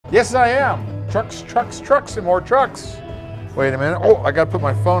Yes, I am. Trucks, trucks, trucks, and more trucks. Wait a minute. Oh, I got to put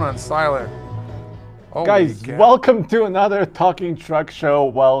my phone on silent. Oh, Guys, welcome to another Talking Truck Show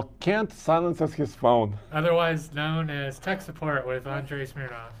while Kent silences his phone. Otherwise known as Tech Support with Andre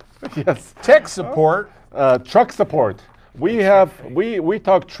Smirnoff. Yes. Tech support. Truck support. We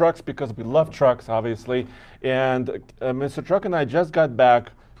talk trucks because we love trucks, obviously. And Mr. Truck and I just got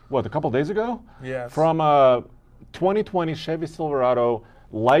back, what, a couple days ago? Yes. From a 2020 Chevy Silverado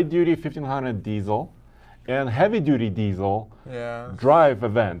light-duty 1500 diesel and heavy-duty diesel drive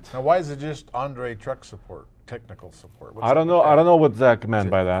event. Now, why is it just Andre truck support, technical support? I don't know. I don't know what Zach meant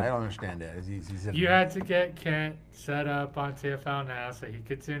by that. I don't understand that. You had to get Kent set up on TFLnow so he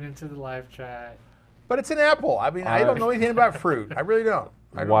could tune into the live chat. But it's an apple. I mean, I don't know anything about fruit. I really don't.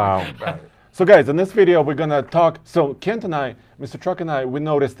 I don't know anything about it. So guys, in this video, we're gonna talk, so Kent and I, Mr. Truck and I, we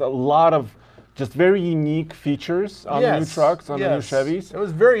noticed a lot of just very unique features on the new trucks, on the new Chevys. It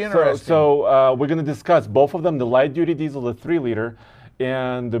was very interesting. So we're gonna discuss both of them, the light duty diesel, the 3-liter,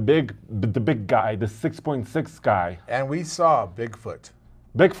 and the big guy, the 6.6 guy. And we saw Bigfoot.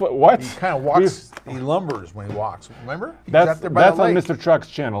 Bigfoot, what? He kind of walks, he lumbers when he walks. Remember? That's on Mr. Truck's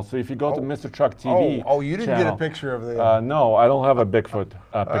channel. So if you go to Mr. Truck TV you didn't get a picture of the... no, I don't have a Bigfoot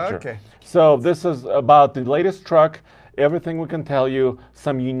picture. Okay. So this is about the latest truck, everything we can tell you,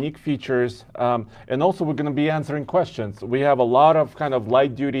 some unique features, and also we're going to be answering questions. We have a lot of kind of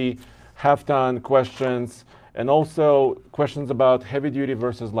light-duty, half-ton questions, and also questions about heavy-duty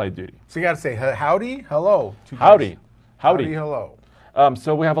versus light-duty. So you got to say howdy, hello. Howdy. Howdy, hello.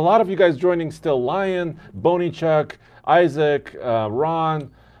 So we have a lot of you guys joining still. Lion, Boney Chuck, Isaac,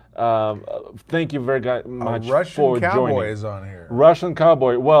 Ron. Thank you very much for Russian cowboy joining. is on here. Russian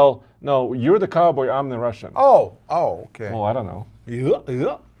cowboy. Well, no, you're the cowboy. I'm the Russian. Oh, okay. Well, I don't know.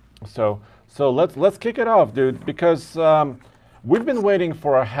 Yeah. So let's kick it off, dude, because we've been waiting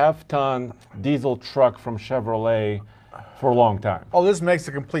for a half-ton diesel truck from Chevrolet for a long time. Oh, this makes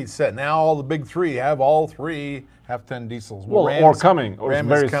a complete set. Now all the big three have all three half-ton diesels. Well, or coming, or Ram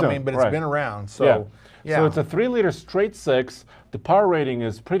very is coming, soon. but it's been around. So So it's a 3-liter straight six. The power rating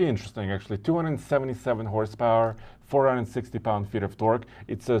is pretty interesting, actually. 277 horsepower, 460 pound-feet of torque.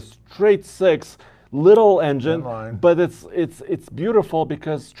 It's a straight six, little engine, but it's beautiful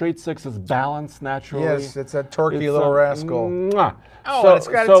because straight six is balanced naturally. Yes, it's a torquey little rascal. Mwah. Oh, and it's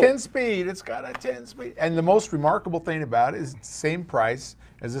got a 10-speed. It's got a 10-speed. And the most remarkable thing about it is it's the same price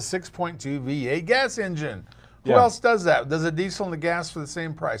as a 6.2 V8 gas engine. Who else does that? Does a diesel and the gas for the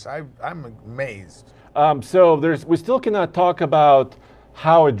same price? I'm amazed. So we still cannot talk about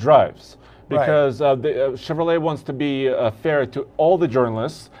how it drives because Chevrolet wants to be fair to all the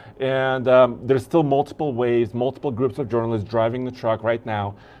journalists, and there's still multiple ways, multiple groups of journalists driving the truck right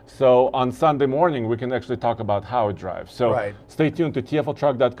now. So on Sunday morning, we can actually talk about how it drives. So stay tuned to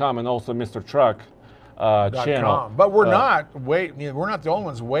TFLtruck.com and also Mr. Truck channel. But we're not we're not the only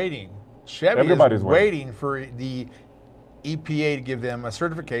ones waiting. Chevy is waiting for the EPA to give them a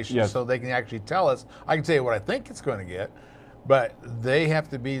certification so they can actually tell us. I can tell you what I think it's going to get, but they have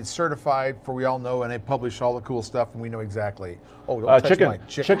to be certified for we all know, and they publish all the cool stuff, and we know exactly. Oh, don't touch my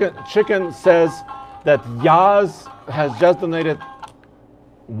chicken. Chicken says that Yaz has just donated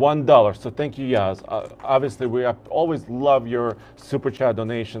 $1. So thank you, Yaz. Obviously, we always love your super chat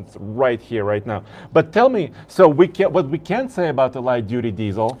donations right here, right now. But tell me, so what we can say about the light duty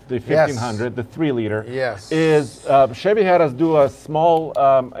diesel, the 1500, the 3-liter, is Chevy had us do a small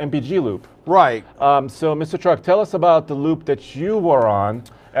MPG loop. Right. So Mr. Truck, tell us about the loop that you were on,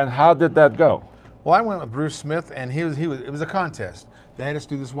 and how did that go? Well, I went with Bruce Smith, and it was a contest. They had us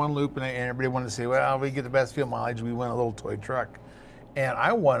do this one loop, and everybody wanted to say, well, we get the best fuel mileage, we win a little toy truck. And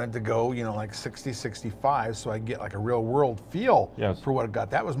I wanted to go, like 60, 65, so I get like a real world feel for what it got.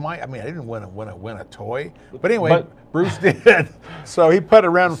 That was I didn't win a toy. But anyway, Bruce did. So he put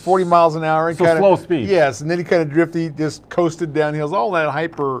around 40 miles an hour. And so slow speed. Yes, and then he kind of drifted, he just coasted down hills, all that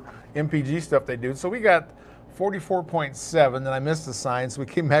hyper MPG stuff they do. So we got 44.7, then I missed the sign, so we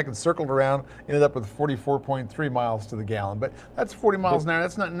came back and circled around, ended up with 44.3 miles to the gallon. But that's 40 miles an hour.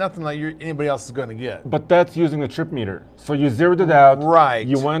 That's nothing like anybody else is going to get. But that's using the trip meter. So you zeroed it out. Right.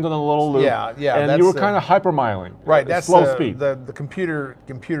 You went on a little loop. Yeah. And you were kind of hypermiling. Right. That's slow speed. The computer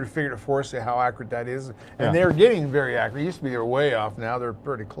figured it for us how accurate that is, and they're getting very accurate. It used to be they were way off. Now they're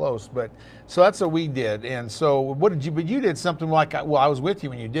pretty close. But so that's what we did. And so what did you? But you did something like I was with you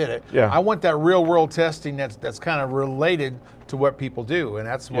when you did it. Yeah. I want that real world testing that's kind of related to what people do, and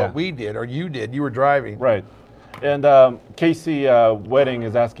that's what we did, or you did. You were driving. Right. And Casey Wedding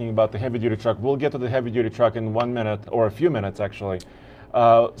is asking about the heavy-duty truck. We'll get to the heavy-duty truck in 1 minute, or a few minutes, actually.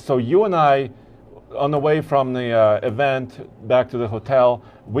 So you and I on the way from the event back to the hotel,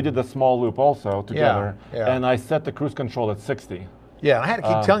 we did a small loop also together, yeah. and I set the cruise control at 60. Yeah, and I had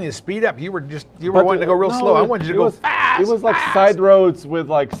to keep telling you to speed up. You were wanting to go real slow. I wanted you to go fast. It was like side roads with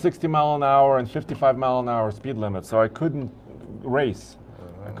like 60 mile an hour and 55 mile an hour speed limit, so I couldn't race.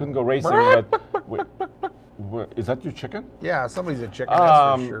 I couldn't go racing. But is that your chicken? Yeah, somebody's a chicken,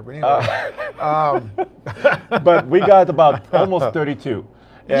 that's for sure. But anyway, but we got about almost 32.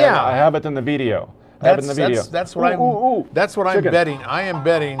 And Yeah. I have it in the video. that's what that's what I'm Chicken. betting. I am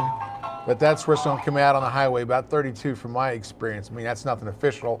betting that that's where it's going to come out on the highway, about 32 from my experience. I mean, that's nothing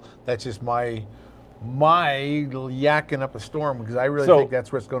official. That's just my yakking up a storm, because I really think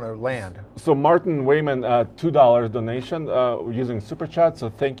that's where it's going to land. So Martin Wayman, $2 donation using Super Chat, so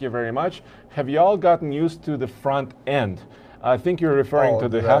thank you very much. Have you all gotten used to the front end? I think you're referring to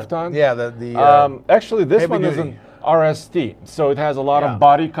the half-ton. Yeah, actually, this one is heavy-duty. an RST, so it has a lot Yeah. of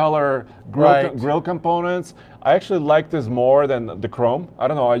body color Right. grill components. I actually like this more than the chrome. I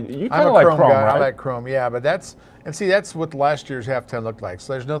don't know, you kind I'm of a like chrome guy. right? I like chrome, yeah, but that's what last year's halftime looked like.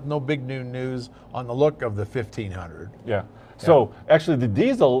 So there's no big new news on the look of the 1500. Yeah. So actually, the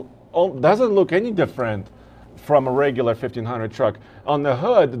diesel doesn't look any different from a regular 1500 truck. On the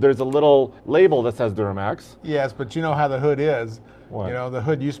hood, there's a little label that says Duramax. Yes, but you know how the hood is. What? You know, the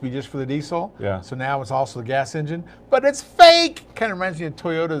hood used to be just for the diesel. Yeah. So now it's also the gas engine, but it's fake. Kind of reminds me of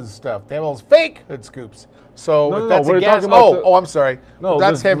Toyota's stuff. They have all those fake hood scoops. So No, if no, that's we're a gas. talking about I'm sorry. No,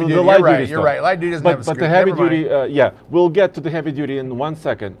 that's heavy duty. the light You're right. duty You're stuff. right. Light duty doesn't have a But scoop. the heavy Never mind. duty, yeah, we'll get to the heavy duty in 1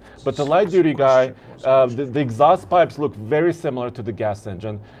 second. But the light duty guy, the exhaust pipes look very similar to the gas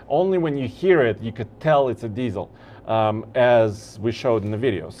engine. Only when you hear it, you could tell it's a diesel, as we showed in the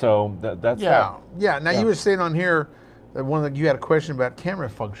video. So that's Yeah. that. Yeah. Now you were saying on here that you had a question about camera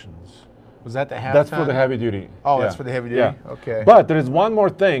functions. Was that the halftime? That's for the heavy duty. Oh, yeah. that's for the heavy duty? Yeah. Okay. But there is one more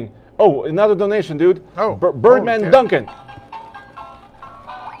thing. Oh, another donation, dude. Oh. Birdman okay. Duncan.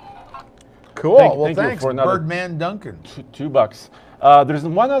 Cool. Thank you Thanks, for another- Birdman Duncan. $2. There's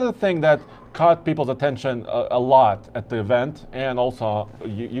one other thing that caught people's attention a lot at the event, and also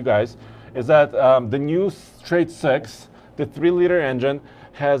you guys, is that the new Straight 6, the 3-liter engine,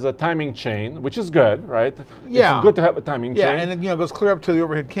 has a timing chain, which is good, right? Yeah. It's good to have a timing Yeah, chain. and it goes clear up to the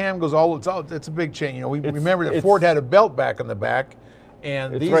overhead cam. It's a big chain. We remember that it's- Ford had a belt back on the back,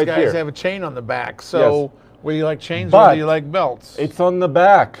 and It's these right guys here. have a chain on the back. So Yes. whether you like chains But or whether you like belts. It's on the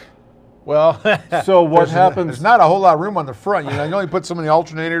back. Well, So what happens? There's not a whole lot of room on the front. You only put so many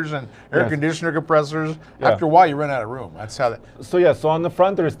alternators and air Yes. conditioner compressors. Yeah. After a while, you run out of room. That's how that. So on the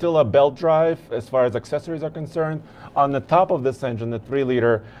front there is still a belt drive as far as accessories are concerned. On the top of this engine, the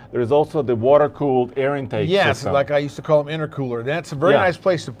 3-liter, there is also the water-cooled air intake Yes, system. like I used to call them intercooler. That's a very Yeah. nice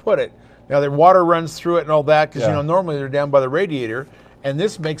place to put it. Now, the water runs through it and all that, because Yeah. normally they're down by the radiator. And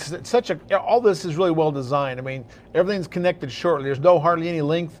this makes it all this is really well designed. I mean, everything's connected shortly. There's hardly any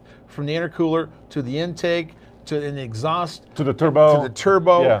length from the intercooler to the intake to the exhaust to the turbo. to the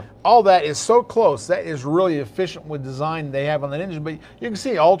turbo. Yeah. All that is so close. That is really efficient with design they have on that engine. But you can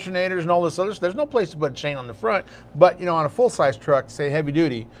see alternators and all this other stuff. There's no place to put a chain on the front. But on a full-size truck, say heavy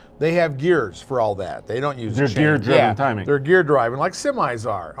duty, they have gears for all that. They don't use They're a chain. gear-driven timing. They're gear driving, like semis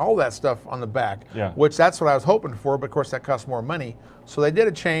are. All that stuff on the back. Yeah. Which that's what I was hoping for, but of course that costs more money. So they did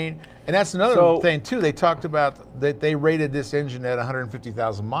a chain, and that's another thing too. They talked about that they rated this engine at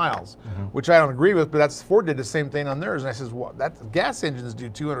 150,000 miles, which I don't agree with. But Ford did the same thing on theirs, and I says, "Well, gas engines do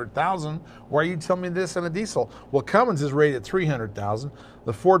 200,000. Why are you telling me this on a diesel?" Well, Cummins is rated at 300,000.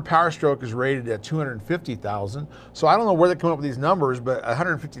 The Ford Powerstroke is rated at 250,000. So I don't know where they come up with these numbers, but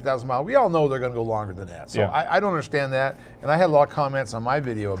 150,000 miles, we all know they're going to go longer than that. So Yeah. I don't understand that, and I had a lot of comments on my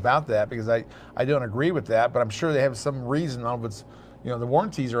video about that because I don't agree with that. But I'm sure they have some reason. I don't know if it's the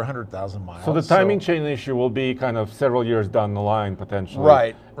warranties are 100,000 miles. So the timing chain issue will be kind of several years down the line potentially.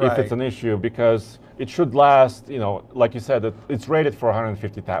 Right, If it's an issue, because it should last, like you said, it's rated for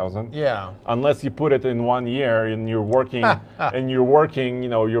 150,000. Yeah. Unless you put it in 1 year and you're working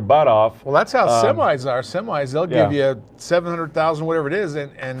your butt off. Well, that's how semis are. Semis, they'll give you 700,000, whatever it is,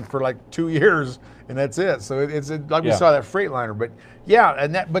 and for like 2 years, and that's it. So it's like we saw that Freightliner, but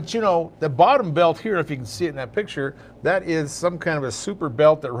the bottom belt here, if you can see it in that picture, that is some kind of a super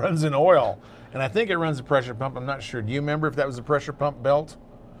belt that runs in oil, and I think it runs a pressure pump. I'm not sure. Do you remember if that was a pressure pump belt?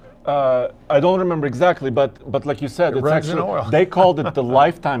 I don't remember exactly, but like you said, it's runs in actually oil. they called it the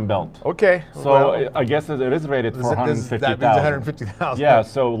lifetime belt. Okay. So I guess it is rated for 150,000. That means 150,000. Yeah.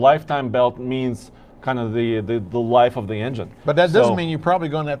 So lifetime belt means kind of the life of the engine. But that doesn't mean you're probably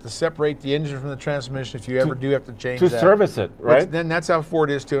going to have to separate the engine from the transmission if you ever do have to change to that. service it, right? Then that's how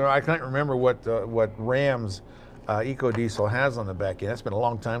Ford is too. I can't remember what Ram's EcoDiesel has on the back end. That's been a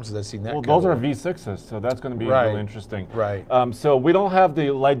long time since I've seen that. Well, kind those of are one. V6s, so that's going to be Right. really interesting. Right. So we don't have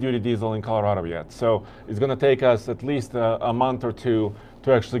the light-duty diesel in Colorado yet. So it's going to take us at least a month or two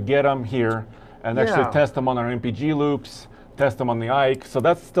to actually get them here and actually Yeah. test them on our MPG loops, test them on the Ike. So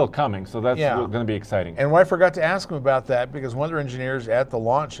that's still coming. So that's Yeah. going to be exciting. And I forgot to ask him about that because one of their engineers at the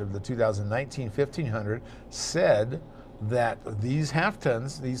launch of the 2019 1500 said that these half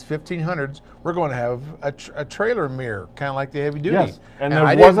tons, these 1500s, we're going to have a trailer mirror, kind of like the heavy duty. Yes, and there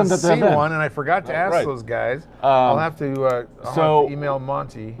I wasn't didn't at that see event. one, and I forgot to ask Right. those guys. I'll have to email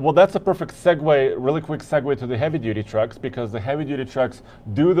Monty. Well, that's a perfect segue, really quick segue to the heavy duty trucks, because the heavy duty trucks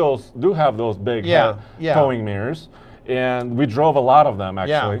do have those big Yeah, yeah. towing mirrors, and we drove a lot of them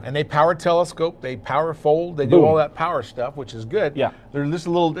actually. Yeah, and they power telescope, they power fold, they do Boom. all that power stuff, which is good. Yeah. They're just a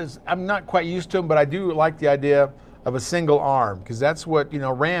little, I'm not quite used to them, but I do like the idea of a single arm, because that's what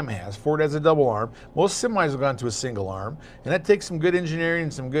Ram has. Ford has a double arm. Most semis have gone to a single arm, and that takes some good engineering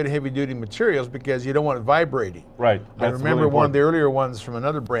and some good heavy duty materials because you don't want it vibrating. Right. I That's remember really one of the important. earlier ones from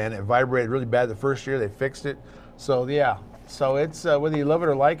another brand, it vibrated really bad the first year, they fixed it. So yeah, so it's whether you love it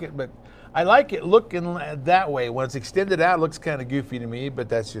or like it, but I like it looking that way. When it's extended out, it looks kind of goofy to me, but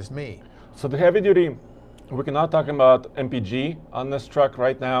that's just me. So the heavy duty, we're not talking about MPG on this truck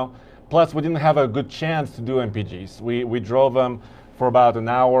right now. Plus, we didn't have a good chance to do MPGs. We drove them for about an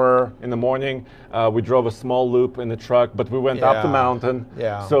hour in the morning. We drove a small loop in the truck, but we went up the Yeah. mountain.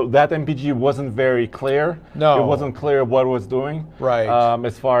 Yeah. So that MPG wasn't very clear. No. It wasn't clear what it was doing. Right.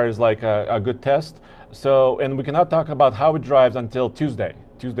 As far as like a good test. So, and we cannot talk about how it drives until Tuesday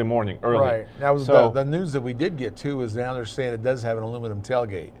morning, early. Right. That was So- the news that we did get too is now they're saying it does have an aluminum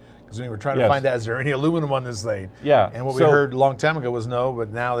tailgate. Because we were trying to Yes. find out, is there any aluminum on this thing? Yeah, And what we so- heard a long time ago was no,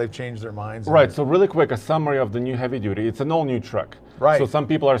 but now they've changed their minds. Right, so really quick, a summary of the new heavy duty. It's an all new truck. Right. So some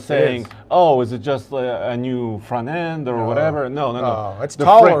people are saying, is. oh, is it just a new front end or whatever? No. Oh, it's The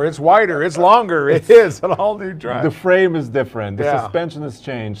taller, it's wider, it's longer. It is an all new truck. The frame is different. The Yeah. suspension has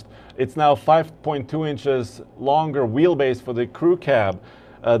changed. It's now 5.2 inches longer wheelbase for the crew cab.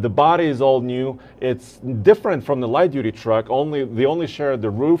 The body is all new. It's different from the light duty truck. They only share the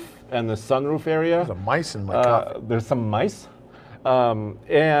roof and the sunroof area. There's a mice in my coffee. There's some mice.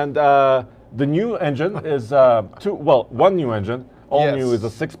 The new engine is one new engine. All Yes. new is a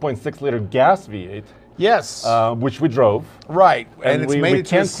 6.6 liter gas V8, Yes. which we drove. Right. And and it's we made it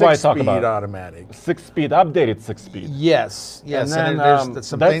to a can't quite talk 6-speed about it. automatic. 6-speed, updated 6-speed. Yes. Yes. And And, then, there's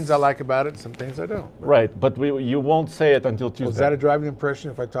some that's- things I like about it, some things I don't. Right, but you won't say it until Tuesday. Was that a driving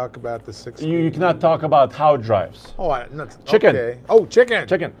impression if I talk about the 6 you cannot talk about how it drives. Oh, Chicken. Okay. Oh, chicken.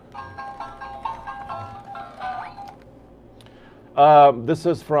 Chicken. This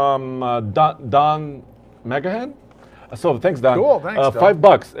is from Don Megahan. So thanks, Don. Cool, thanks, Don.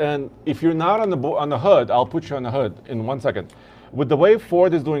 $5, and if you're not on the hood, I'll put you on the hood in 1 second. With the way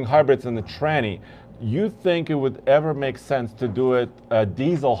Ford is doing hybrids in the tranny, you think it would ever make sense to do it a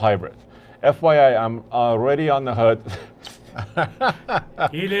diesel hybrid? FYI, I'm already on the hood.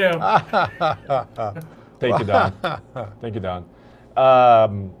 He knew. Thank you, Don. Thank you, Don.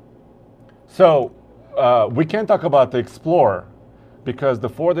 We can't talk about the Explorer because the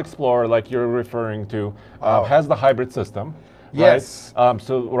Ford Explorer, like you're referring to, has the hybrid system. Yes. Right?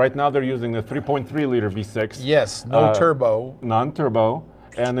 So right now they're using the 3.3 liter V6. Yes. No turbo. Non-turbo.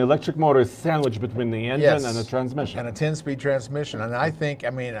 And the electric motor is sandwiched between the engine Yes. and the transmission. And a 10-speed transmission. And I think,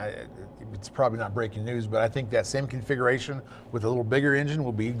 it's probably not breaking news, but I think that same configuration with a little bigger engine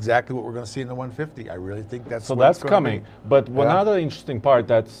will be exactly what we're going to see in the 150. I really think that's So what that's it's gonna coming. be. But Yeah. another interesting part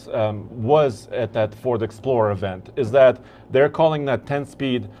that's was at that Ford Explorer event is that they're calling that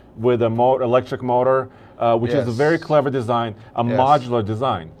 10-speed with a electric motor, which is a Yes. very clever design, a Yes. modular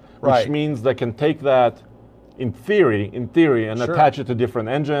design, which Right. means they can take that in theory, and Sure. attach it to different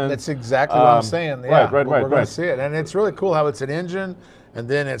engines. That's exactly what I'm saying. Yeah, Right. We're going to see it. And it's really cool how it's an engine, and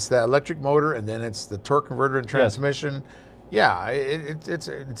then it's the electric motor, and then it's the torque converter and transmission. Yeah, it's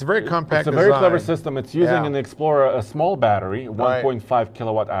a very compact It's a very clever design. system. It's using Yeah. in the Explorer a small battery, Right. 1.5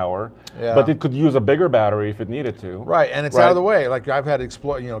 kilowatt hour, Yeah. but it could use a bigger battery if it needed to. Right, and it's Right. out of the way. Like I've had to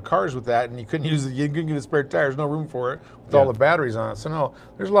explore, cars with that, and you couldn't use it. You couldn't get the spare tires, no room for it with all Yeah. the batteries on it. So no,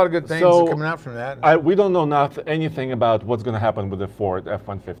 there's a lot of good things So, coming out from that. We don't know anything about what's going to happen with the Ford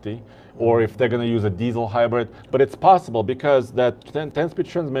F-150 or if they're going to use a diesel hybrid, but it's possible because that 10-speed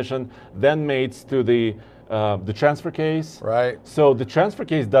transmission then mates to the transfer case. Right. So the transfer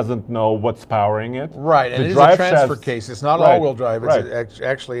case doesn't know what's powering it. Right, and The it is a drive transfer shaft- case. It's not Right, all-wheel drive. It's right.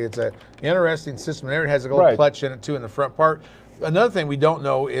 actually it's an interesting system. There it has a little Right. clutch in it too in the front part. Another thing we don't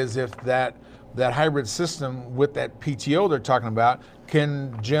know is if that hybrid system with that PTO they're talking about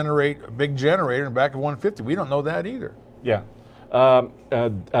can generate a big generator in the back of 150. We don't know that either. Yeah.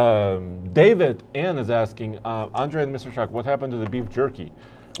 David Ann is asking, Andre and Mr. Truck, what happened to the beef jerky?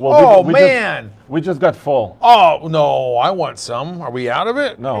 Well, man! We just got full. Oh, no, I want some. Are we out of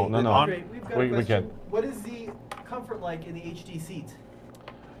it? No. We've got a question. We can. What is the comfort like in the HD seat?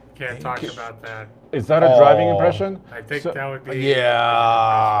 Can't talk about that. Is that a driving impression? I think that would be.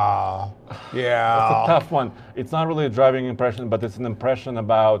 Yeah. It's a tough one. It's not really a driving impression, but it's an impression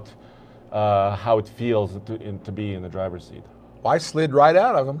about how it feels to be in the driver's seat. Well, I slid right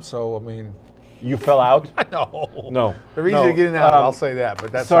out of them, so I mean. You fell out? No. They're easy to get in and out. I'll say that,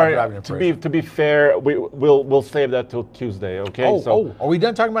 but that's sorry. not driving impression. To be fair, we'll save that till Tuesday. Okay. Are we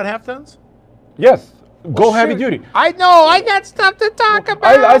done talking about half tons? Yes. Go heavy duty. I know. I got stuff to talk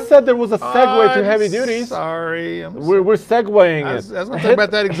about. I said there was a segue to heavy duties. Sorry. We're segueing I was it. going to talk about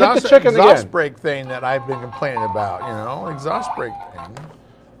that exhaust brake thing that I've been complaining about. You know, exhaust brake thing.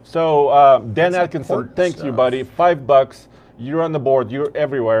 So Dan Atkinson, thank you, stuff. buddy. $5. You're on the board. You're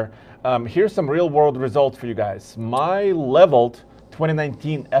everywhere. Here's some real world results for you guys. My leveled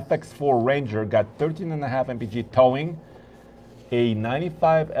 2019 FX4 Ranger got 13.5 mpg towing, a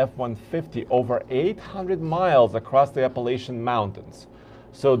 95 F-150 over 800 miles across the Appalachian Mountains.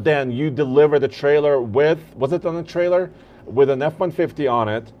 So Dan, you delivered the trailer with, was it on a trailer? With an F-150 on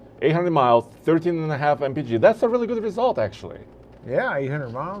it, 800 miles, 13.5 mpg. That's a really good result, actually. Yeah, 800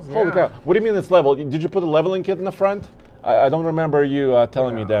 miles. Yeah. Holy cow. What do you mean it's level? Did you put a leveling kit in the front? I don't remember you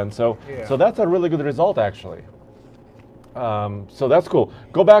telling me, Dan. So that's a really good result, actually. So that's cool.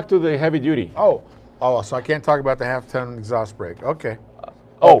 Go back to the heavy duty. Oh, so I can't talk about the half-ton exhaust brake. Okay.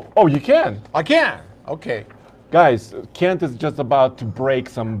 Oh, you can. I can. Okay. Guys, Kent is just about to break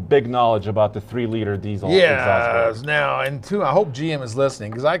some big knowledge about the 3-liter diesel exhaust brake. Now, and two, I hope GM is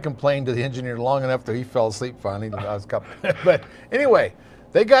listening, because I complained to the engineer long enough that he fell asleep finally. But anyway,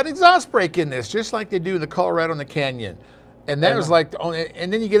 they got exhaust brake in this, just like they do in the Colorado and the Canyon. And that was like,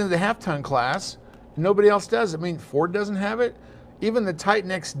 and then you get into the half-ton class, nobody else does. I mean, Ford doesn't have it. Even the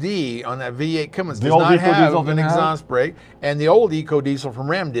Titan XD on that V8 Cummins does not have an exhaust brake, and the old Eco Diesel from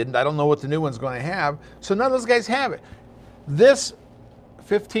Ram didn't. I don't know what the new one's going to have. So none of those guys have it. This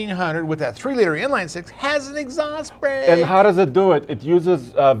 1500 with that 3-liter inline 6 has an exhaust brake. And how does it do it? It uses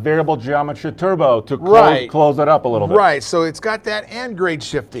variable geometry turbo to close it up a little bit. Right. So it's got that and grade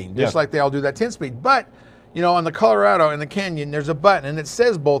shifting, just like they all do that 10-speed. But you know, on the Colorado and the Canyon, there's a button, and it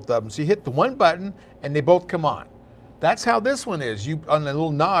says both of them. So you hit the one button, and they both come on. That's how this one is. You on the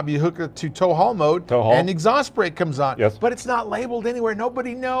little knob, you hook it to tow haul mode, and the exhaust brake comes on. Yes. But it's not labeled anywhere.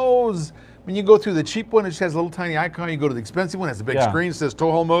 Nobody knows. When you go through the cheap one, it just has a little tiny icon. You go to the expensive one, it has a big screen, says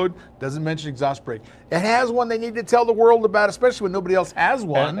tow haul mode, doesn't mention exhaust brake. It has one they need to tell the world about, especially when nobody else has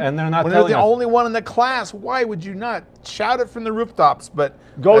one. And they're not when telling they're the us. only one in the class. Why would you not shout it from the rooftops? But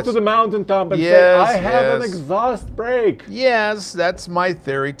go to the mountaintop and say, I have an exhaust brake. Yes, that's my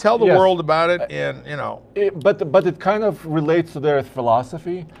theory. Tell the world about it, and you know. But it kind of relates to their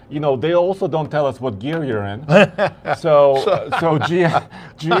philosophy. You know, they also don't tell us what gear you're in. so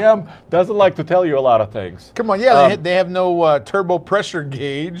GM doesn't like to tell you a lot of things. Come on, they have no turbo pressure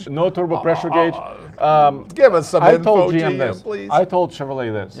gauge. No turbo pressure gauge. Give us some info, told GM this. Please. I told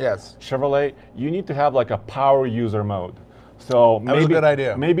Chevrolet this. Yes. Chevrolet, you need to have like a power user mode. So that was a good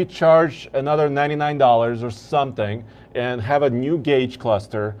idea. Maybe charge another $99 or something and have a new gauge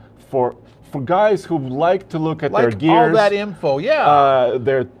cluster for guys who like to look at their gears, all that info,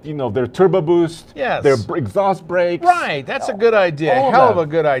 their turbo boost, their exhaust brakes. Right, that's a good idea. Hell of a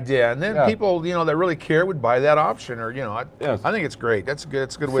good idea. And then people, that really care would buy that option, or I think it's great. That's a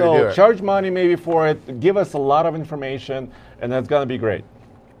good way to do it. So charge money maybe for it. Give us a lot of information, and that's gonna be great.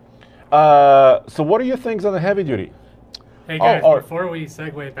 So what are your things on the heavy duty? Hey guys, before we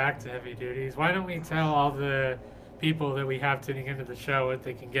segue back to heavy duties, why don't we tell all the people that we have tuning into the show what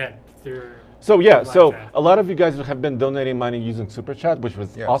they can get through. So a lot of you guys have been donating money using Super Chat, which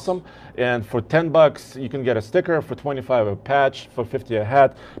was awesome. And for $10, you can get a sticker. For $25, a patch. For $50, a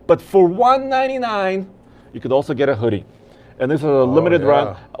hat. But for $199, you could also get a hoodie. And this is a limited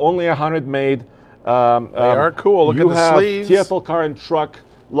run, only 100 made. They are cool. Look at the sleeves. TFL car and truck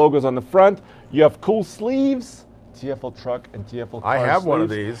logos on the front. You have cool sleeves. TFL truck and TFL car. I have sleeves. One of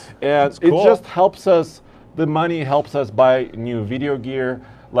these. And it just helps us. The money helps us buy new video gear,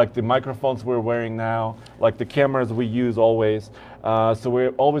 like the microphones we're wearing now, like the cameras we use always. So we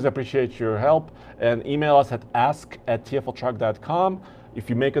always appreciate your help. And email us at ask@tfltruck.com. If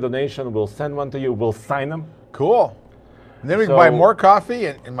you make a donation, we'll send one to you. We'll sign them. Cool. And then we can buy more coffee,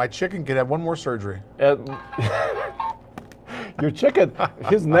 and my chicken can have one more surgery. Your chicken,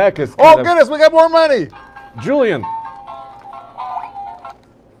 his neck is oh, goodness, we got more money. Julian.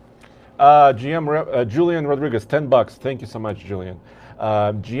 Julian Rodriguez, $10. Thank you so much, Julian.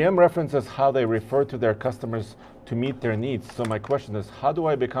 GM references how they refer to their customers to meet their needs. So my question is, how do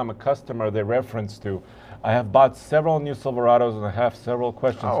I become a customer they reference to? I have bought several new Silverados and I have several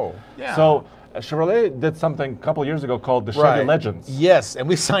questions. Oh, yeah. So Chevrolet did something a couple years ago called the Chevy Right. Legends. Yes, and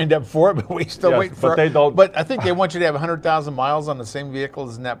we signed up for it, but we still Yes, wait for but they don't- But I think they want you to have 100,000 miles on the same vehicle.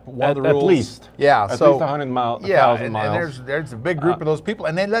 Isn't that one of the rules? At least. Yeah, At so least 100,000 yeah, miles. and there's a big group of those people,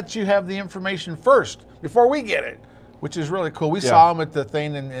 and they let you have the information first before we get it, which is really cool. We Yeah. saw them at the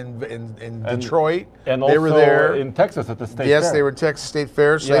thing in Detroit. And they also were there in Texas at the state Yes, fair. they were at Texas State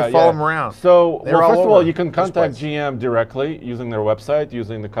Fair, so they follow them around. So, They're well, all first of all, over you can this contact place. GM directly using their website,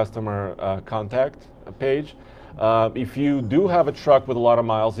 using the customer contact page. If you do have a truck with a lot of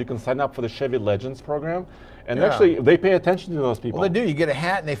miles, you can sign up for the Chevy Legends program. And Yeah. actually, they pay attention to those people. Well, they do. You get a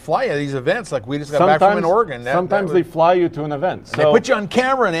hat, and they fly you to these events. Like we just got back from in Oregon. Sometimes they fly you to an event. they put you on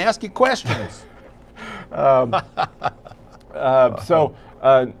camera and ask you questions.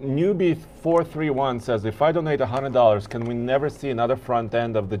 Newbie431 says, if I donate $100, can we never see another front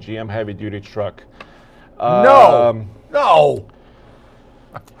end of the GM heavy-duty truck? No.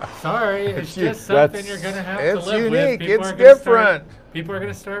 Sorry, it's u- just something that's- you're going to have to it's live unique, with. People it's are gonna different. People are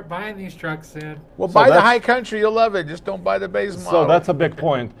going to start buying these trucks soon. Well, So buy the that's- high country. You'll love it. Just don't buy the base model. So that's a big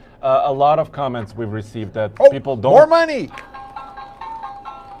point. A lot of comments we've received that people don't. More money.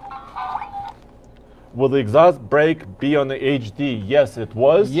 Will the exhaust brake be on the HD? Yes, it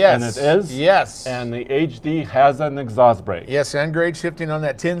was. Yes. And it is. Yes. And the HD has an exhaust brake. Yes, and grade shifting on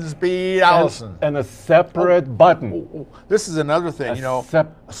that 10-speed Allison. And a separate button. This is another thing, a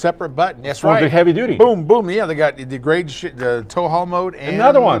separate button. That's For right. the heavy duty. Boom, boom. Yeah, they got the grade, the tow haul mode, and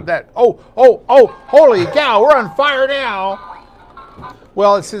Another one. That. Oh, holy cow! We're on fire now.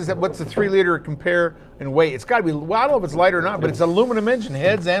 Well, it says that what's the 3-liter compare in weight? It's got to be. Well, I don't know if it's lighter or not, but it's aluminum engine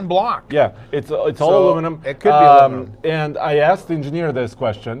heads and block. Yeah, it's all So, aluminum. it could be aluminum. And I asked the engineer this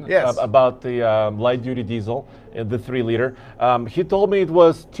question Yes. about the light-duty diesel, the 3-liter. He told me it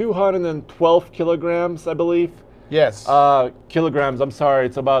was 212 kilograms, I believe. Yes. Kilograms. I'm sorry.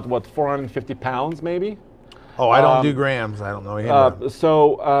 It's about what 450 pounds, maybe. I don't do grams. I don't know.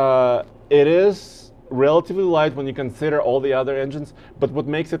 It is relatively light when you consider all the other engines, but what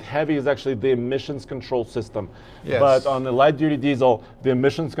makes it heavy is actually the emissions control system. Yes. But on the light duty diesel, the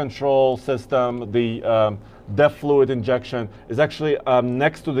emissions control system, the DEF fluid injection is actually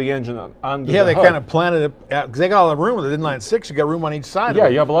next to the engine under Yeah, the they hood. kind of planted it because they got all the room with the inline 6. You got room on each side. Yeah, of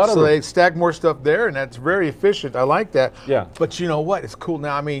it. you have a lot of So room. they stack more stuff there, and that's very efficient. I like that. Yeah. But you know what? It's cool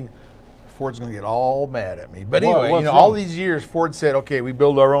now. I mean, Ford's going to get all mad at me. But What- anyway, what's all wrong? these years, Ford said, okay, we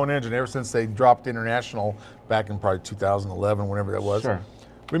build our own engine. Ever since they dropped International back in probably 2011, whenever that was. Sure.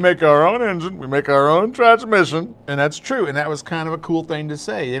 We make our own engine, we make our own transmission, and that's true. And that was kind of a cool thing to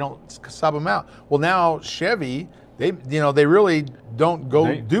say. They don't sub them out. Well, now Chevy, they really don't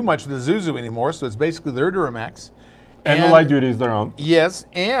do much with the Zuzu anymore. So it's basically their Duramax. And the light duty is their own. Yes,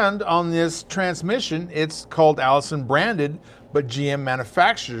 and on this transmission, it's called Allison branded, but GM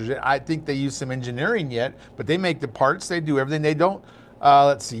manufactures it. I think they use some engineering yet, but they make the parts, they do everything. They don't,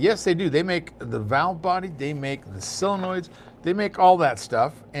 let's see, yes they do. They make the valve body, they make the solenoids, they make all that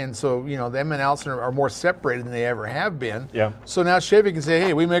stuff. And so, them and Allison are more separated than they ever have been. Yeah. So now Chevy can say,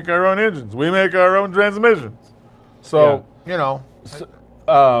 hey, we make our own engines, we make our own transmissions. So,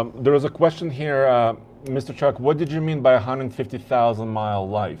 There was a question here, Mr. Chuck, what did you mean by 150,000 mile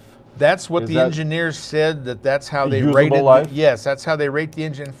life? That's what Is the that engineers said, that's how they usable rated. life? Yes, that's how they rate the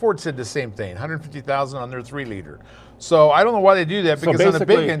engine. Ford said the same thing, 150,000 on their 3-liter. So I don't know why they do that, So because on the big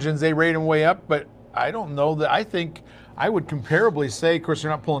basically- engines, they rate them way up, but I don't know that. I think I would comparably say, of course,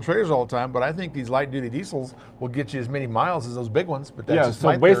 they're not pulling trailers all the time, but I think these light-duty diesels will get you as many miles as those big ones, but that's Yeah, just so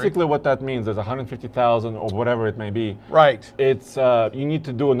my theory. basically what that means is 150,000 or whatever it may be. Right. It's you need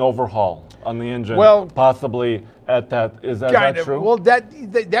to do an overhaul on the engine. Well, possibly at that. Is that Kind of. true? Well,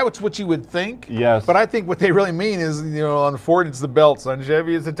 that's what you would think. Yes. But I think what they really mean is, on Ford it's the belts, on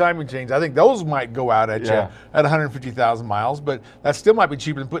Chevy it's the timing chains. I think those might go out at you Yeah. at 150,000 miles, but that still might be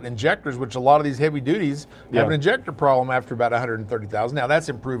cheaper than putting injectors, which a lot of these heavy duties have an injector problem after about 130,000. Now that's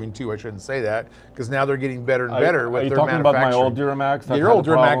improving too. I shouldn't say that, because now they're getting better and better with Are you their talking about my manufacturing. old Duramax? that Your had old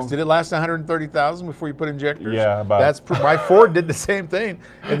a Duramax, problem? did it last 130,000 before you put injectors? Yeah, about. My Ford did the same thing.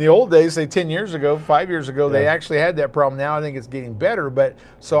 In the old days, say 10 years ago, 5 years ago, they actually had that problem. Now I think it's getting better. But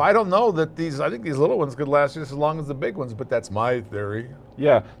so I don't know that I think these little ones could last just as long as the big ones, but that's my theory.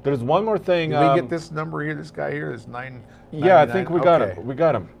 Yeah, there's one more thing. Did we get this number here, this guy here, this 9? Yeah, I think we got him. We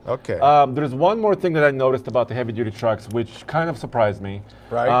got him. Okay. There's one more thing that I noticed about the heavy-duty trucks, which kind of surprised me.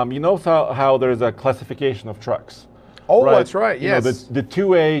 Right. You know how there's a classification of trucks. Oh, that's right. You know, Yes. the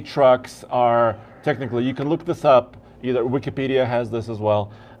 2A trucks are technically, you can look this up. Either Wikipedia has this as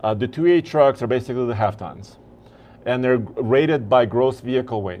well. The 2A trucks are basically the half tons, and they're rated by gross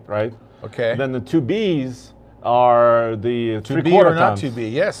vehicle weight, right? Okay. Then the 2Bs are the 2B 3/4 or not tons.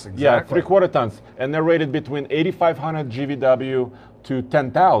 2B? Yes, exactly. Yeah, 3/4 tons, and they're rated between 8,500 GVW to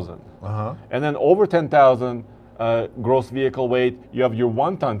 10,000. And then over 10,000 gross vehicle weight, you have your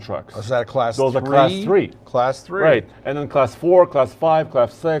 1-ton trucks. Is that a class Those 3? are class 3. Class 3. Right, and then class 4, class 5,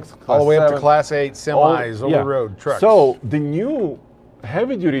 class 6, class All the way up to 7. class 8 semis, over the road trucks. So the new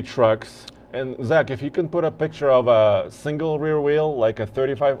heavy-duty trucks, and Zach, if you can put a picture of a single rear wheel, like a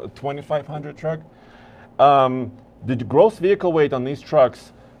 2,500 truck, the gross vehicle weight on these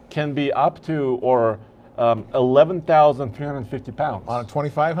trucks can be up to 11,350 pounds. On a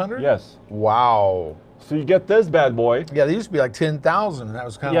 2,500? Yes. Wow. So you get this bad boy. Yeah, they used to be like 10,000, and that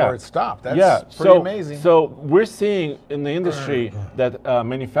was kind of where it stopped. That's pretty so, amazing. So we're seeing in the industry that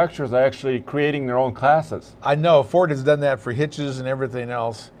manufacturers are actually creating their own classes. I know Ford has done that for hitches and everything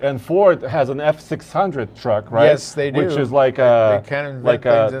else. And Ford has an F600 truck, right? Yes, they do. Which is like They kind of invent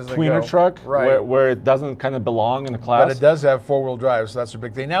things as they tweener go. truck, Right. where it doesn't kind of belong in the class. But it does have 4-wheel drive, so that's a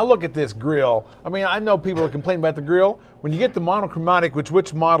big thing. Now look at this grill. I mean, I know people are complaining about the grill. When you get the monochromatic,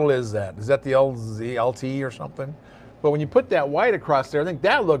 which model is that? Is that the LT or something? But when you put that white across there, I think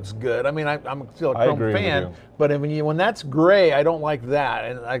that looks good. I mean, I'm still a I chrome agree with fan, you. but when that's gray, I don't like that,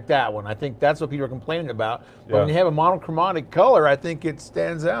 and like that one. I think that's what people are complaining about. But when Yeah. you have a monochromatic color, I think it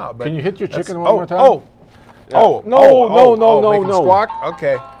stands out. But Can you hit your that's- chicken one more time? No, No, make 'em no. squawk?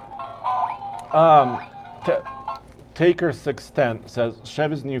 Okay. Taker 610 says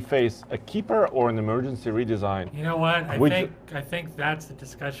Chevy's new face, a keeper or an emergency redesign? You know what? Would I think that's the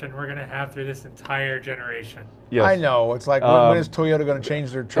discussion we're gonna have through this entire generation. Yes. I know. It's like, when is Toyota going to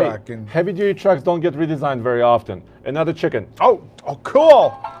change their truck? Hey, And heavy duty trucks don't get redesigned very often. Another chicken. oh,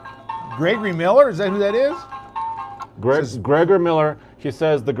 cool. Gregory Miller, is that who that is? Gregor Miller, he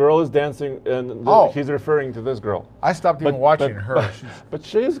says the girl is dancing, and he's referring to this girl. I stopped even watching her. But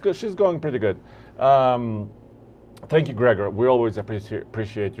she's good. She's going pretty good. Thank you, Gregor. We always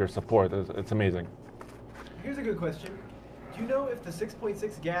appreciate your support. It's amazing. Here's a good question. Do you know if the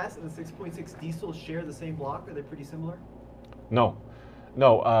 6.6 gas and the 6.6 diesel share the same block? Are they pretty similar? No,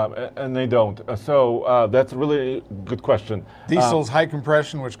 and they don't. So that's a really good question. Diesel's high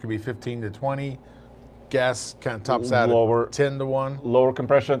compression, which could be 15 to 20. Gas kind of tops out Lower. at 10 to 1. Lower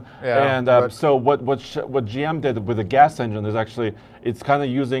compression. Yeah, And but- so what GM did with the gas engine is actually, it's kind of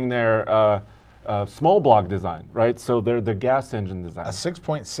using their small block design, right? So they're the gas engine design. A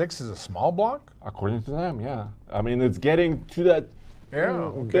 6.6 is a small block? According to them, yeah. I mean, it's getting to that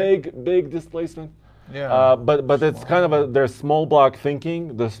big displacement. Yeah. But it's kind of their small block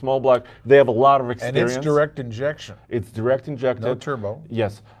thinking. The small block, they have a lot of And experience. it's direct injection. It's direct injected. No turbo.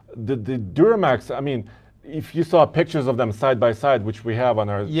 Yes. The Duramax, I mean, if you saw pictures of them side by side, which we have on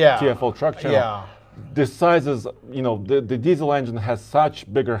our TFL truck channel, Yeah. the sizes, the diesel engine has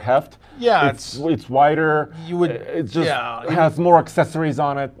such bigger heft. Yeah, it's wider. It just has more accessories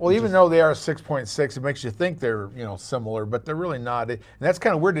on it. Well, even though they are 6.6, it makes you think they're similar, but they're really not. And that's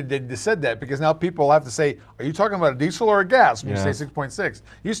kind of weird that they said that, because now people have to say, are you talking about a diesel or a gas when you say 6.6?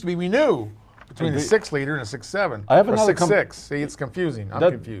 Used to be we knew between a 6 liter and a 6.7. I have or another 6.6. See, it's confusing. I'm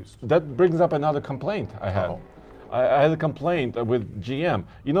confused. That brings up another complaint I had. I had a complaint with GM.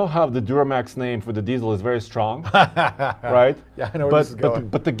 You know how the Duramax name for the diesel is very strong, right? Yeah, I know where this is going.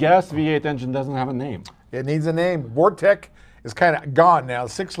 But the gas V8 engine doesn't have a name. It needs a name. Vortec is kind of gone now.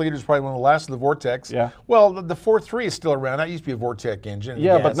 6 liters is probably one of the last of the Vortecs. Yeah. Well, the 4.3 is still around. That used to be a Vortec engine.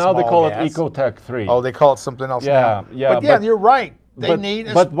 Yeah, but now they call gas. it Ecotec 3. Oh, they call it something else Yeah, now. yeah, But yeah, but- you're right. They but- need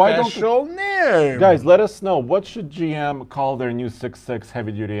a but why don't- special name. Guys, let us know, what should GM call their new 6.6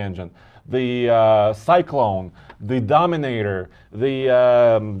 heavy-duty engine? The Cyclone, the Dominator, the,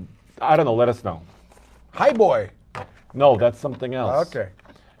 I don't know, let us know. Hi, boy. No, that's something else. Okay.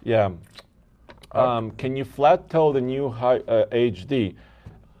 Yeah. Can you flat toe the new HD?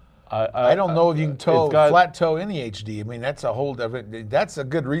 I don't know if you can tow, it's got- flat tow any HD. I mean, that's a whole different, that's a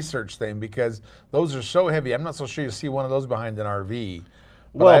good research thing, because those are so heavy. I'm not so sure you see one of those behind an RV.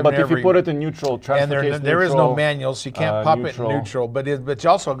 Well, but if you put it in neutral, and transfer case there is no neutral, manual, so you can't pop neutral. it in neutral. But you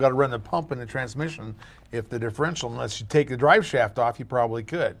also got to run the pump and the transmission. If the differential, unless you take the drive shaft off, you probably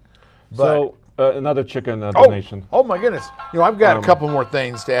could. But, So another chicken donation. oh my goodness! I've got a couple more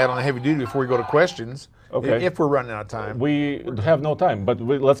things to add on the heavy duty before we go to questions. Okay. If we're running out of time. We have no time, but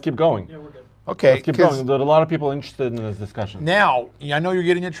let's keep going. Yeah, we're good. Okay. Let's keep going. There's a lot of people interested in this discussion. Now, I know you're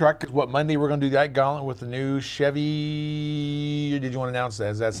getting a truck. 'Cause what, Monday we're going to do that gauntlet with the new Chevy? Did you want to announce that?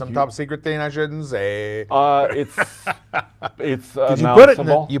 Is that some top secret thing I shouldn't say? It's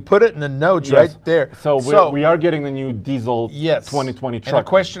you put it in the notes right there. So we are getting the new diesel 2020 truck. And the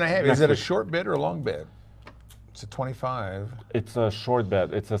question I have, is it a short bed or a long bed? It's a 25. It's a short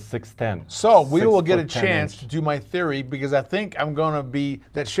bed. It's a 610. So we will get a chance to do my theory because I think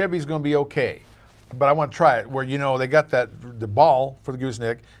that Chevy's going to be okay. But I want to try it where, they got the ball for the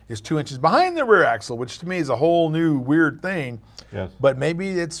gooseneck is 2 inches behind the rear axle, which to me is a whole new weird thing. Yes. But maybe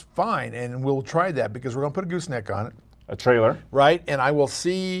it's fine, and we'll try that because we're going to put a gooseneck on it. A trailer. Right, and I will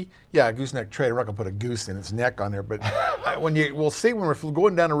see, a gooseneck trailer. We're not going to put a goose in its neck on there, but we'll see when we're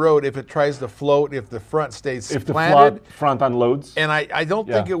going down the road if it tries to float, if the front stays planted. If the front unloads. And I don't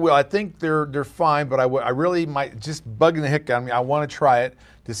think it will. I think they're fine, but I really might, just bugging the heck out of me, I want to try it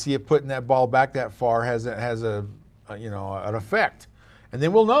to see if putting that ball back that far has an effect. And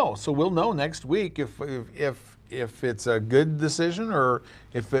then we'll know. So we'll know next week if it's a good decision or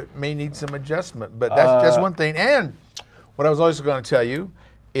if it may need some adjustment. But that's just one thing. And what I was also going to tell you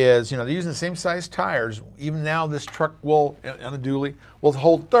is, they're using the same size tires. Even now, this truck will, on a dually, will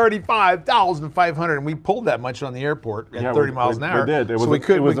hold 35,500, and we pulled that much on the airport at 30 miles an hour. We did.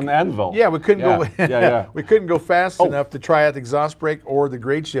 It was an anvil. Yeah, we couldn't go. We couldn't go fast enough to try out the exhaust brake or the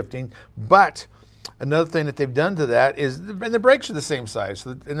grade shifting. But another thing that they've done to that is, and the brakes are the same size,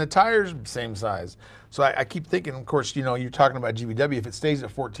 and the tires the same size. So I keep thinking, of course, you're talking about GVW. If it stays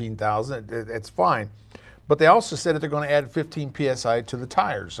at 14,000, it's fine. But they also said that they're going to add 15 PSI to the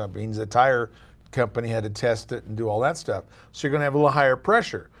tires. That means the tire company had to test it and do all that stuff. So you're going to have a little higher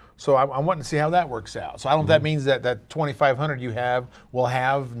pressure. So I'm wanting to see how that works out. So I don't know if that means that 2,500 you have will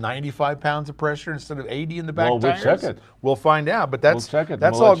have 95 pounds of pressure instead of 80 in the back tires. We'll check it. We'll find out. But that's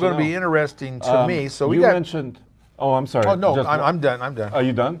all going to be interesting to me. So you mentioned. Oh, I'm sorry. Oh no, I'm done. Are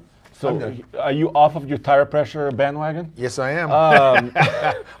you done? So are you off of your tire pressure bandwagon? Yes, I am.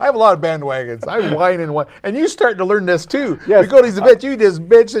 I have a lot of bandwagons. I whine and whine. And you starting to learn this too. Yes. We go to these events, you just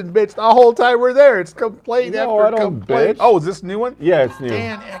bitch and bitch the whole time we're there. It's complaint after complaint. Oh, is this a new one? Yeah, it's new.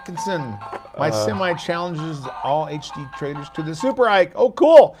 Dan Atkinson. My semi challenges all HD traders to the Super Ike. Oh,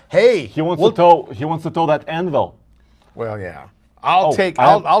 cool. Hey. He wants to tow that anvil. Well, yeah. I'll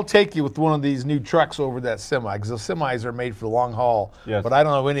take you with one of these new trucks over that semi, because those semis are made for the long haul. Yes. But I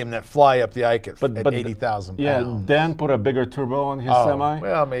don't know any of them that fly up the Ike at 80,000 pounds. Yeah, Dan put a bigger turbo on his semi.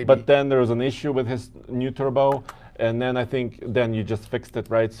 Well, maybe. But then there was an issue with his new turbo, and then I think then you just fixed it,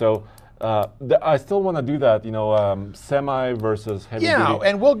 right? So I still want to do that, semi versus heavy duty. Yeah,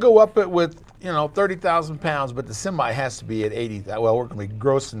 and we'll go up it with 30,000 pounds, but the semi has to be at 80. Well, we're going to be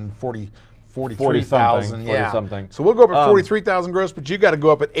grossing 43,000, yeah. Something. So we'll go up at 43,000 gross, but you got to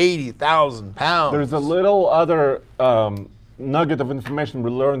go up at 80,000 pounds. There's a little other nugget of information we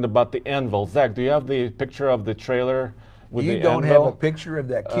learned about the anvil. Zach, do you have the picture of the trailer with the anvil? You don't have a picture of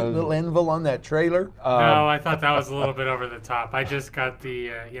that cute little anvil on that trailer? No, I thought that was a little bit over the top. I just got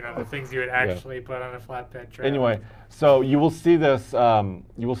the the things you would actually put on a flatbed trailer. Anyway, so you will see this.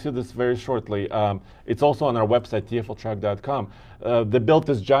 You will see this very shortly. It's also on our website, TFLtruck.com. They built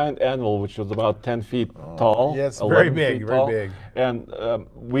this giant anvil, which was about 10 feet tall. Yes, very big, very big. And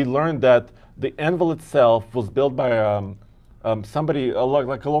we learned that the anvil itself was built by somebody,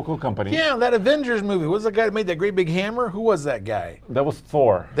 like a local company. Yeah, that Avengers movie. What was the guy that made that great big hammer? Who was that guy? That was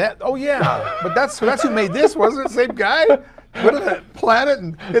Thor. Oh yeah, but that's who made this, wasn't it? Same guy? Put in that planet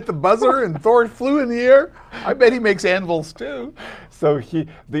and hit the buzzer, and Thor flew in the air. I bet he makes anvils too. So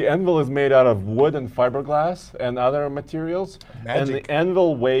the anvil is made out of wood and fiberglass and other materials. Magic. And the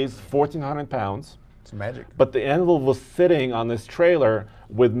anvil weighs 1,400 pounds. It's magic. But the anvil was sitting on this trailer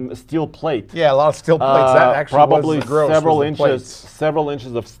with steel plate. Yeah, a lot of steel plates. That actually probably was the gross, several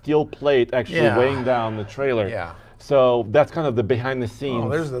inches of steel plate actually weighing down the trailer. Yeah. So that's kind of the behind the scenes. Oh,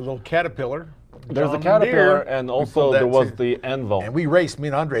 there's the little caterpillar. There's the caterpillar, and also there was the anvil. And we raced, me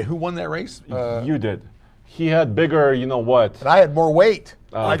and Andre. Who won that race? You did. He had bigger, you know what? But I had more weight.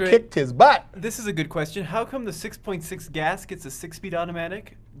 I kicked his butt. This is a good question. How come the 6.6 gas gets a 6-speed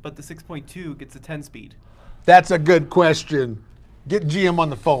automatic, but the 6.2 gets a 10-speed? That's a good question. Get GM on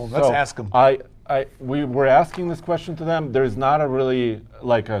the phone. Let's ask him. We were asking this question to them. There's not a really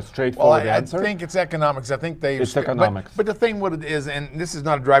a straightforward answer. I think it's economics. I think it's economics. But the thing what it is, and this is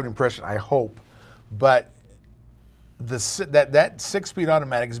not a driving impression, I hope, but that 6-speed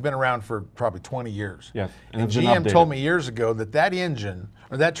automatic has been around for probably 20 years. Yes. And GM told me years ago that engine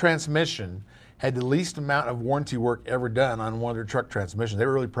or that transmission had the least amount of warranty work ever done on one of their truck transmissions. They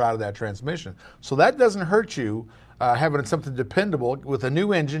were really proud of that transmission. So that doesn't hurt you having something dependable with a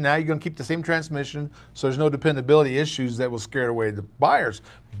new engine. Now you're going to keep the same transmission, so there's no dependability issues that will scare away the buyers.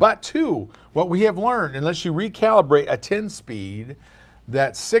 But two, what we have learned, unless you recalibrate a 10-speed,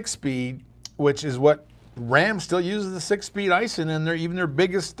 that 6-speed, which is what Ram still uses, the 6-speed Ison in there, even their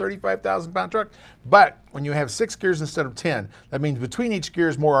biggest 35,000-pound truck. But when you have 6 gears instead of 10, that means between each gear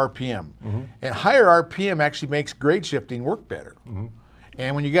is more RPM. And higher RPM actually makes grade shifting work better.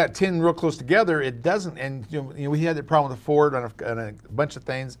 And when you got 10 real close together, it doesn't. And we had that problem with the Ford on a bunch of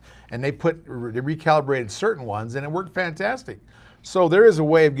things, and they recalibrated certain ones, and it worked fantastic. So there is a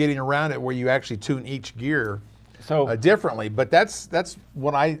way of getting around it where you actually tune each gear differently, but that's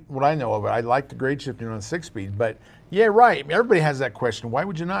what I know of it. I like the grade shifting on a 6-speed, but yeah, right. Everybody has that question. Why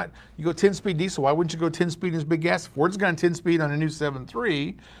would you not? You go 10-speed diesel. Why wouldn't you go 10-speed in his big gas? Ford's gone 10-speed on a new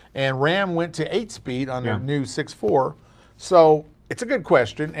 7.3, and Ram went to 8-speed on their new 6.4. So it's a good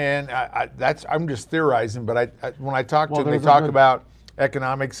question, and I'm just theorizing. But when I talk to them, they talk about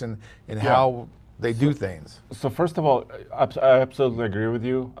economics and how they do things. So first of all, I absolutely agree with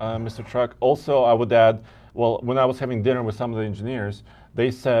you, Mr. Truck. Also, I would add, well, when I was having dinner with some of the engineers, they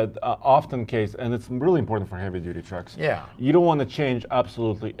said often case, and it's really important for heavy duty trucks. Yeah. You don't want to change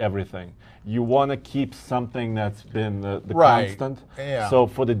absolutely everything. You want to keep something that's been the constant. Yeah. So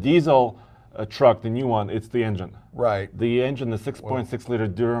for the diesel truck, the new one, it's the engine. Right. The engine, the 6.6 liter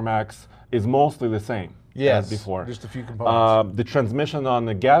Duramax, is mostly the same as before. Just a few components. The transmission on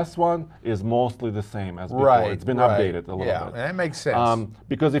the gas one is mostly the same as before. It's been updated a little bit. Yeah, and that makes sense.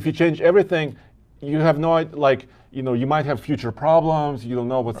 Because if you change everything, you have no idea, like, you might have future problems, you don't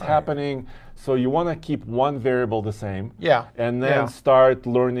know what's happening, so you want to keep one variable the same. Yeah. And then start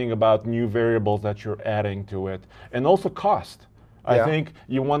learning about new variables that you're adding to it. And also cost. I think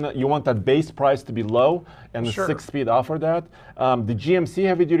you want that base price to be low, and the 6-speed offer that. The GMC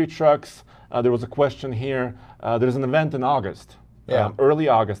heavy-duty trucks, there was a question here. There's an event in August, early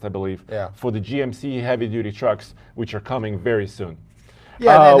August, I believe, for the GMC heavy-duty trucks, which are coming very soon.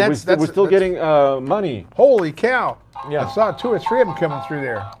 Yeah, we're still getting money. Holy cow! Yeah. I saw 2 or 3 of them coming through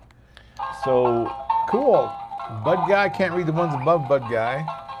there. So cool. Bud Guy, can't read the ones above Bud Guy.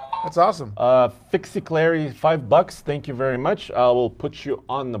 That's awesome. Fixie Clary, $5. Thank you very much. I will put you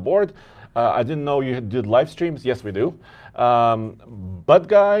on the board. I didn't know you did live streams. Yes, we do. Bud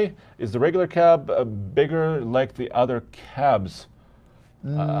Guy, is the regular cab bigger like the other cabs?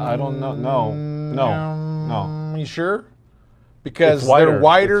 I don't know. No. You sure? Because they're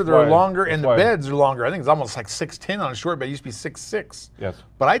wider, they're longer, and the wider. beds are longer. I think it's almost like 6'10" on a short bed. It used to be 6'6". Yes.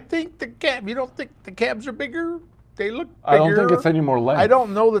 But I think you don't think the cabs are bigger? They look bigger. I don't think it's any more length. I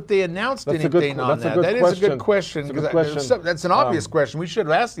don't know that they announced anything on that. That is a good question. That's an obvious question. We should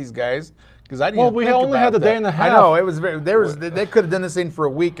have asked these guys because I didn't. Well, we only had a day and a half. I know it was they could have done this thing for a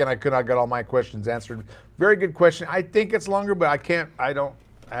week, and I could not got all my questions answered. Very good question. I think it's longer, but I don't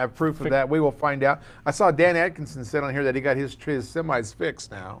have proof of that. We will find out. I saw Dan Atkinson said on here that he got his semis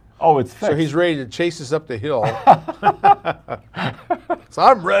fixed now. Oh, it's fixed. So he's ready to chase us up the hill. So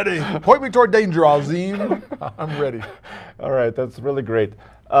I'm ready. Point me toward danger, Azim. I'm ready. All right, that's really great.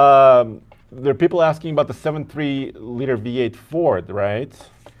 There are people asking about the 7.3 liter V8 Ford, right?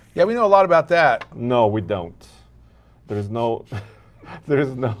 Yeah, we know a lot about that. No, we don't. There's no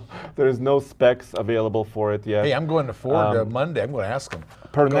specs available for it yet. Hey, I'm going to Ford Monday. I'm going to ask them.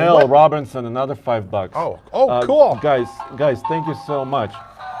 Purnell Robinson, another $5. Oh, cool. Guys, thank you so much.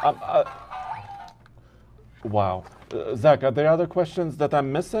 Wow. Zach, are there other questions that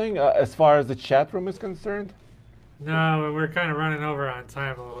I'm missing as far as the chat room is concerned? No, we're kind of running over on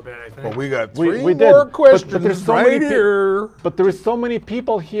time a little bit, I think. But we got we more did. questions but there's so right many here. But there is so many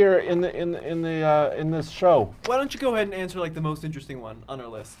people here in this show. Why don't you go ahead and answer like the most interesting one on our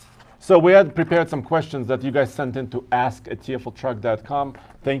list? So we had prepared some questions that you guys sent in to ask@tfltruck.com.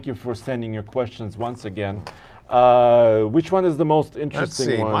 Thank you for sending your questions once again. Which one is the most interesting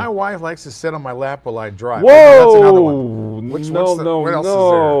Let's see. one? My wife likes to sit on my lap while I drive. Whoa! That's another one. What else no. is there?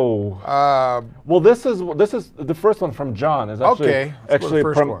 Well, this is the first one from John. Is actually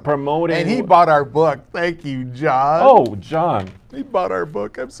promoting. And he bought our book. Thank you, John. Oh, John. He bought our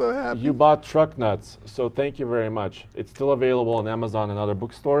book. I'm so happy. You bought Truck Nuts, so thank you very much. It's still available on Amazon and other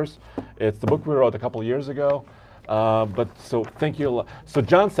bookstores. It's the book we wrote a couple years ago. So thank you a lot. So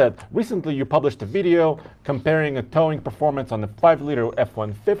John said, recently you published a video comparing a towing performance on the 5-liter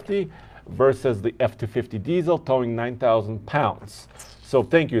F-150 versus the F-250 diesel towing 9,000 pounds. So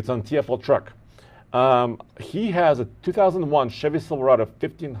thank you, it's on TFL Truck. He has a 2001 Chevy Silverado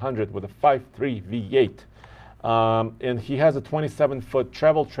 1500 with a 5.3 V8. And he has a 27-foot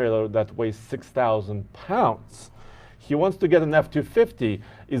travel trailer that weighs 6,000 pounds. He wants to get an F-250.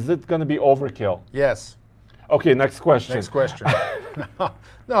 Is it going to be overkill? Yes. Okay, next question. Next question.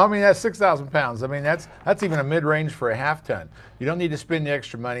 No, I mean, that's 6,000 pounds. I mean, that's even a mid-range for a half ton. You don't need to spend the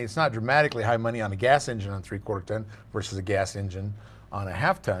extra money. It's not dramatically high money on a gas engine on 3/4 ton versus a gas engine on a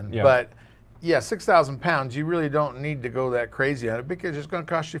half ton. Yeah. But yeah, 6,000 pounds, you really don't need to go that crazy on it because it's going to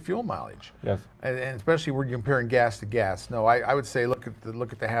cost you fuel mileage. Yes. And especially when you're comparing gas to gas. No, I would say look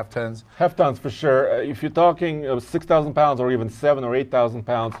at the half tons. Half tons for sure. If you're talking 6,000 pounds or even 7,000 or 8,000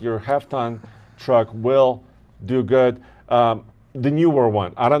 pounds, your half ton truck will do good. The newer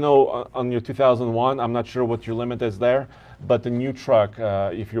one, I don't know on your 2001, I'm not sure what your limit is there, but the new truck,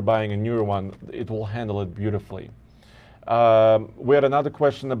 if you're buying a newer one, it will handle it beautifully. We had another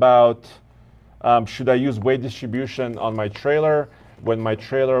question about should I use weight distribution on my trailer when my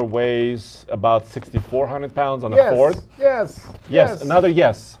trailer weighs about 6,400 pounds on a Ford? Yes. Another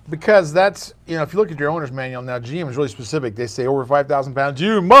yes. Because that's, if you look at your owner's manual now, GM is really specific. They say over 5,000 pounds,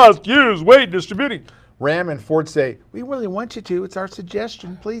 you must use weight distributing. Ram and Ford say, we really want you to. It's our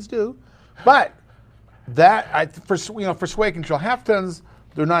suggestion. Please do. But that, for sway control, half tons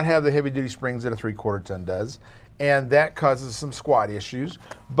do not have the heavy duty springs that a 3/4 ton does. And that causes some squat issues.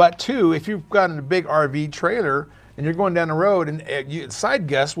 But two, if you've got a big RV trailer and you're going down the road and side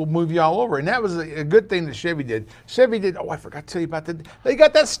gusts will move you all over. And that was a good thing that Chevy did. I forgot to tell you about that. They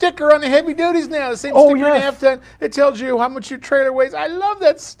got that sticker on the heavy duties now, the same sticker in the half ton. It tells you how much your trailer weighs. I love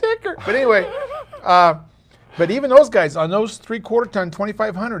that sticker. But anyway, but even those guys on those 3/4 ton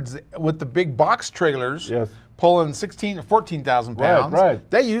 2500s with the big box trailers, pulling 16 or 14,000 pounds.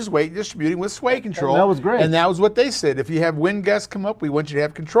 Right. They use weight distributing with sway control. And that was great. And that was what they said. If you have wind gusts come up, we want you to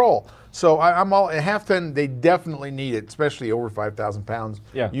have control. So I'm all a half ton. They definitely need it, especially over 5,000 pounds.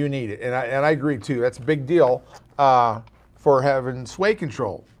 Yeah. You need it, and I agree too. That's a big deal for having sway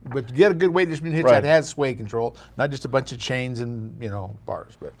control. But to get a good weight distributing hitch that has sway control, not just a bunch of chains and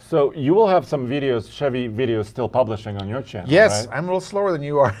bars. But so you will have some videos, Chevy videos, still publishing on your channel. yes, right? I'm a little slower than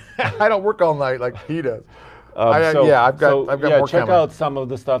you are. I don't work all night like he does. I've got more check coming. out some of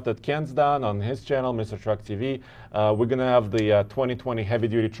the stuff that Ken's done on his channel, Mr. Truck TV. We're gonna have the 2020 heavy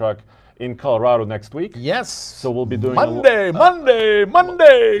duty truck in Colorado next week. Yes. So we'll be doing Monday.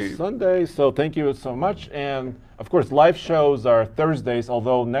 Sunday. So thank you so much. And of course, live shows are Thursdays.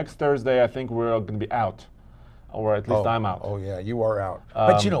 Although next Thursday, I think we're going to be out, or at least I'm out. Oh yeah, you are out.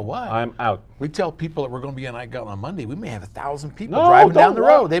 But you know what? I'm out. We tell people that we're going to be on iGut on Monday. We may have 1,000 people driving down the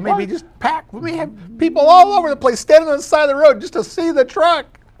road. They may be just packed. We may have people all over the place standing on the side of the road just to see the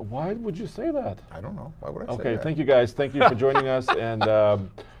truck. Why would you say that? I don't know. Why would I say Okay, that? thank you guys. Thank you for joining us,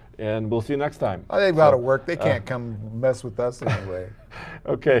 and we'll see you next time. They've got to work. They can't come mess with us anyway.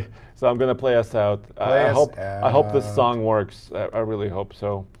 Okay, so I'm gonna play us out. I hope this song works. I really hope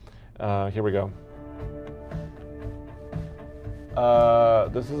so. Here we go.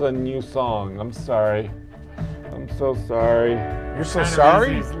 This is a new song. I'm sorry. I'm so sorry. You're so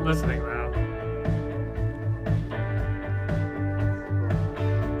sorry? He's listening now.